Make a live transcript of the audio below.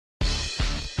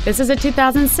This is a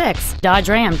 2006 Dodge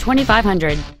Ram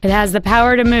 2500. It has the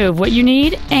power to move what you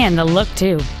need and the look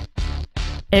too.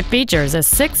 It features a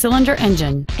 6-cylinder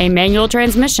engine, a manual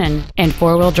transmission, and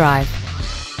 4-wheel drive.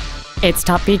 Its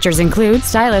top features include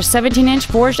stylish 17-inch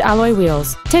forged alloy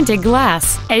wheels, tinted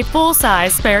glass, a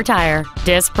full-size spare tire,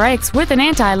 disc brakes with an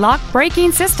anti-lock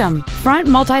braking system, front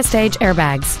multi-stage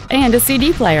airbags, and a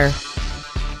CD player.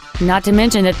 Not to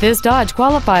mention that this Dodge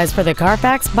qualifies for the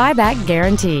Carfax buyback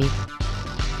guarantee.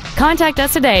 Contact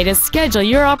us today to schedule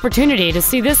your opportunity to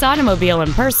see this automobile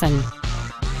in person.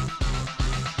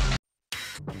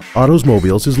 Autos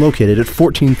Mobiles is located at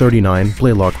 1439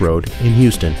 Blalock Road in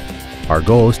Houston. Our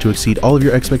goal is to exceed all of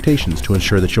your expectations to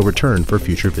ensure that you'll return for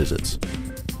future visits.